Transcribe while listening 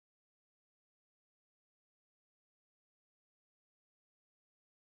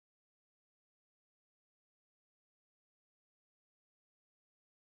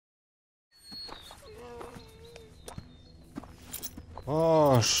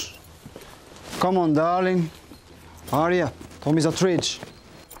Gosh. Come on, darling. Hurry up. Tommy's at Ridge.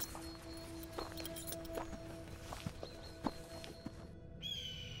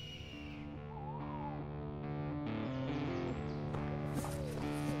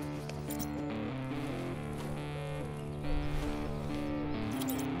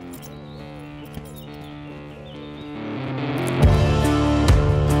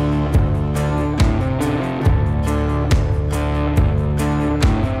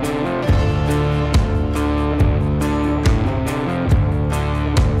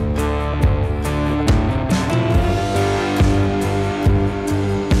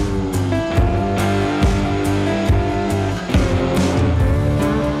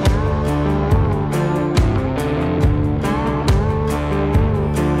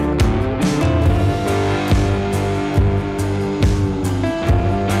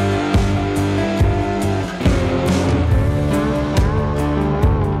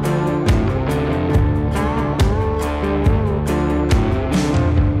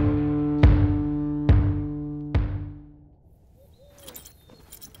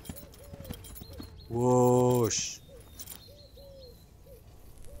 Whoosh.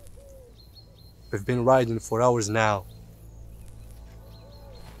 We've been riding for hours now.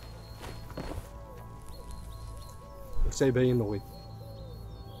 سايبين نوي.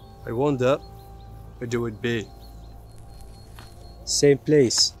 I wonder where they would be. Same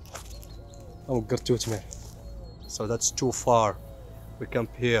place. Oh, قرتوت me. So that's too far. We camp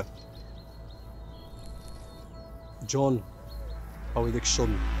here. John, how is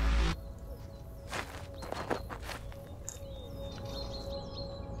action?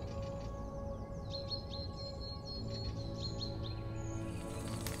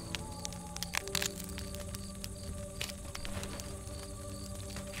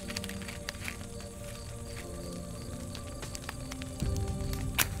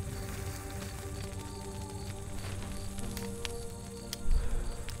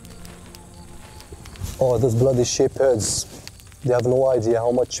 Oh, those bloody sheepherds. They have no idea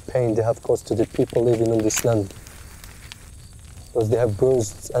how much pain they have caused to the people living in this land. Because they have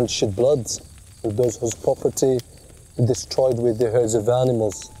bruised and shed blood, and those whose property is destroyed with the herds of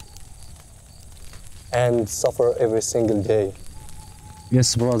animals and suffer every single day.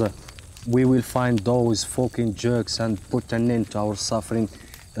 Yes, brother. We will find those fucking jerks and put an end to our suffering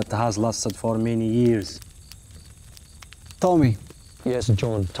that has lasted for many years. Tommy. Yes,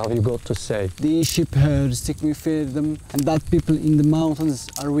 John, what have you got to say? The sheep herds take me fear them, and that people in the mountains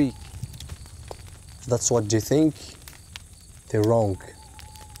are weak. That's what they think. They're wrong.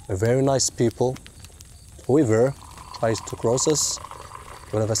 We're very nice people. Whoever tries to cross us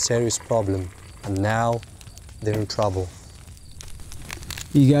will have a serious problem, and now they're in trouble.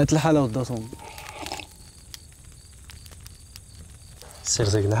 جات الحالة ودتهم. سير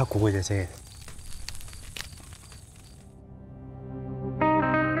زينا قوة تاني.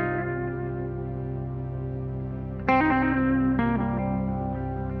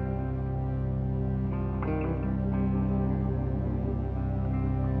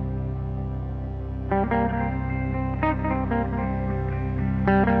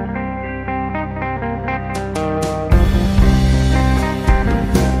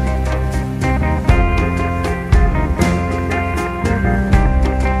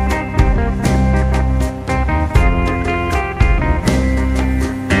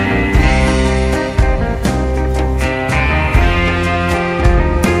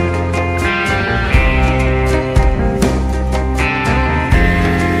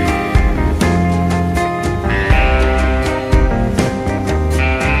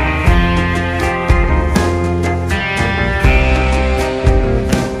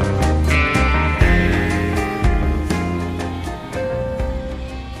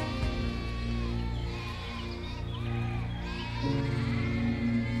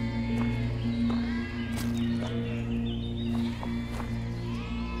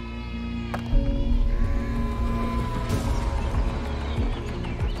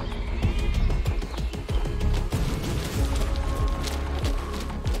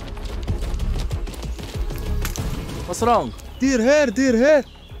 What's wrong? Dear hair.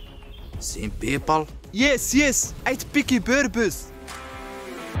 Same people? Yes, it's Peaky Berbers.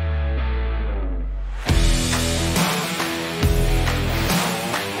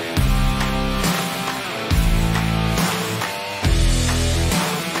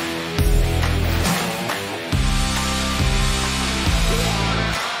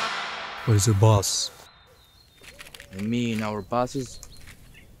 Where's your boss? You mean our bosses?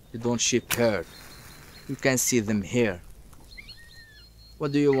 They don't ship herd. You can see them here.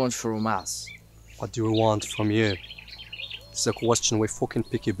 What do you want from us? What do you want from you? It's a question we fucking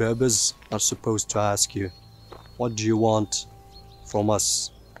Peaky Berbers are supposed to ask you. What do you want from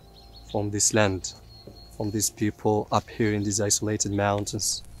us, from this land, from these people up here in these isolated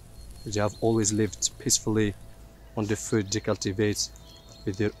mountains? They have always lived peacefully on the food they cultivate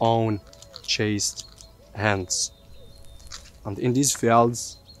with their own chaste hands. And in these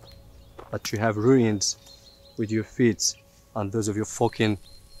fields that you have ruined with your feet and those of your fucking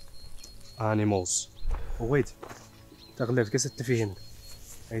animals. Oh wait, I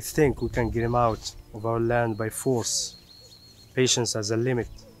think we can get him out of our land by force. Patience has a limit,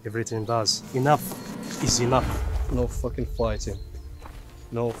 everything does. Enough is enough. No fucking fighting.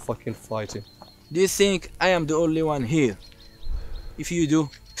 No fucking fighting. Do you think I am the only one here? If you do,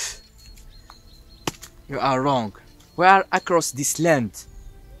 you are wrong. We are across this land.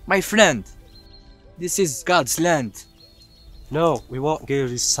 My friend, this is God's land. No, we won't go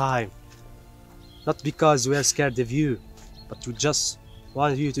this time. Not because we are scared of you, but we just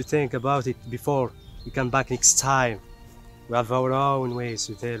want you to think about it before we come back next time. We have our own ways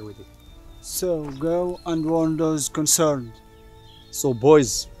to deal with it. So go and warn those concerned. So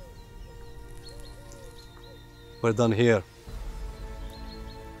boys, we're done here.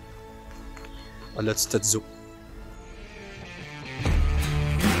 And let's تتزو.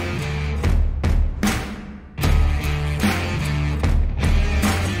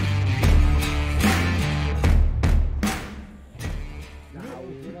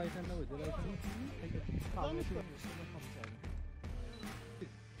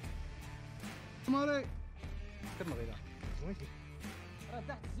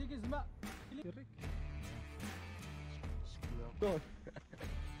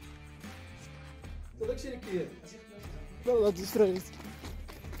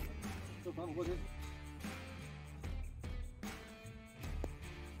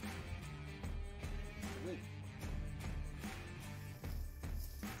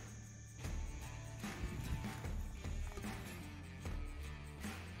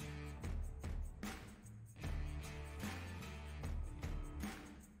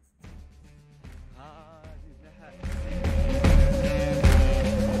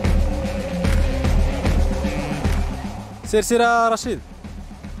 سير رشيد.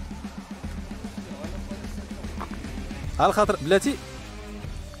 على خاطر بلاتي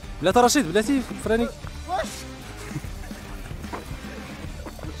رشيد بلاتي فراني